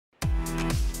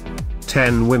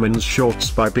10 Women's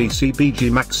Shorts by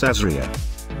Bcbgmaxazria.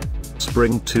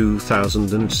 Spring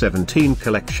 2017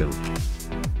 collection.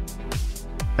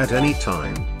 At any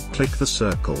time, click the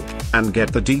circle, and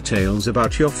get the details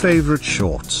about your favorite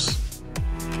shorts.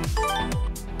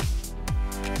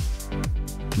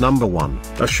 Number 1,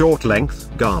 a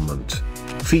short-length garment.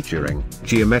 Featuring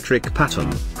geometric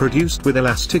pattern, produced with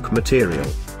elastic material.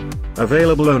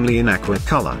 Available only in aqua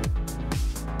color.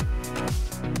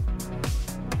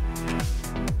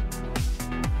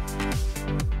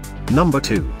 Number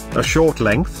 2, a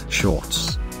short-length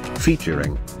shorts.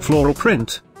 Featuring floral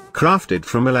print, crafted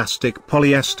from elastic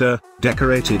polyester,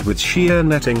 decorated with sheer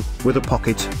netting, with a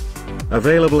pocket.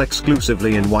 Available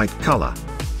exclusively in white color.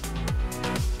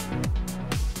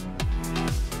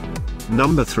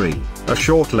 Number 3, a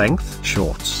short-length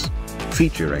shorts.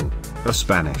 Featuring a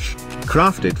Spanish,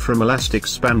 crafted from elastic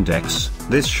spandex.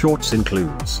 This shorts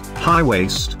includes high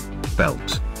waist,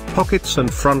 belt, pockets and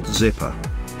front zipper.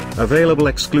 Available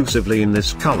exclusively in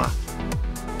this color.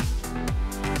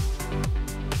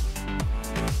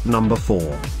 Number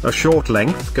 4, a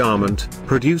short-length garment,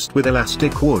 produced with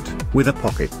elastic wood, with a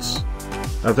pockets.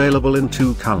 Available in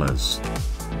 2 colors.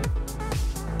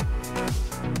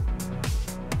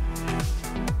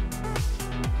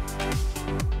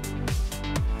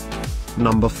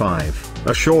 Number 5,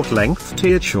 a short-length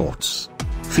tiered shorts.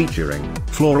 Featuring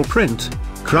floral print,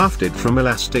 crafted from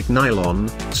elastic nylon,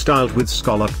 styled with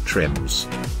scalloped trims.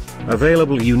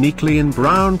 Available uniquely in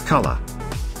brown color.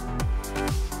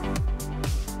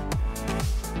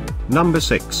 Number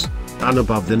 6, an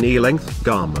above the knee length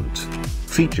garment.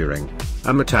 Featuring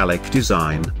a metallic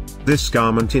design. This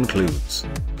garment includes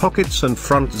pockets and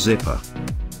front zipper.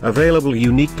 Available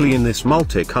uniquely in this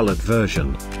multicolored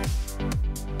version.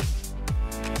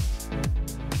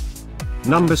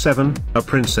 Number 7, a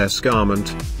princess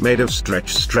garment, made of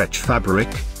stretch fabric.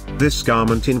 This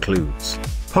garment includes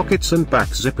pockets and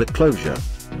back zipper closure.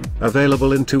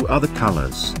 Available in 2 other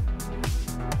colors.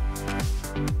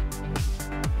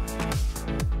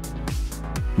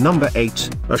 Number 8,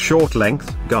 a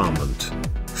short-length garment.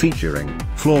 Featuring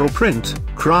floral print,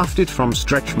 crafted from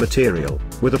stretch material,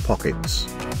 with a pockets.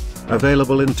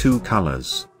 Available in 2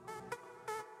 colors.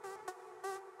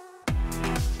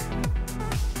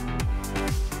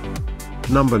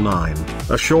 Number 9,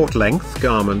 a short-length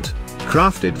garment,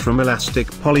 crafted from elastic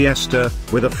polyester,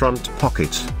 with a front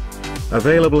pocket.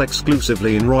 Available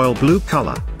exclusively in royal blue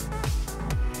color.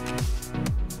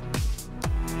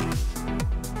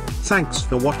 Thanks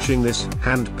for watching this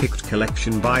hand-picked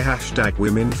collection by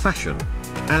 #WomenFashion.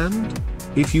 And,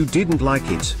 if you didn't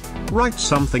like it, write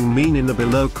something mean in the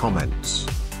below comments.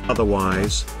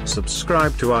 Otherwise,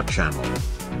 subscribe to our channel.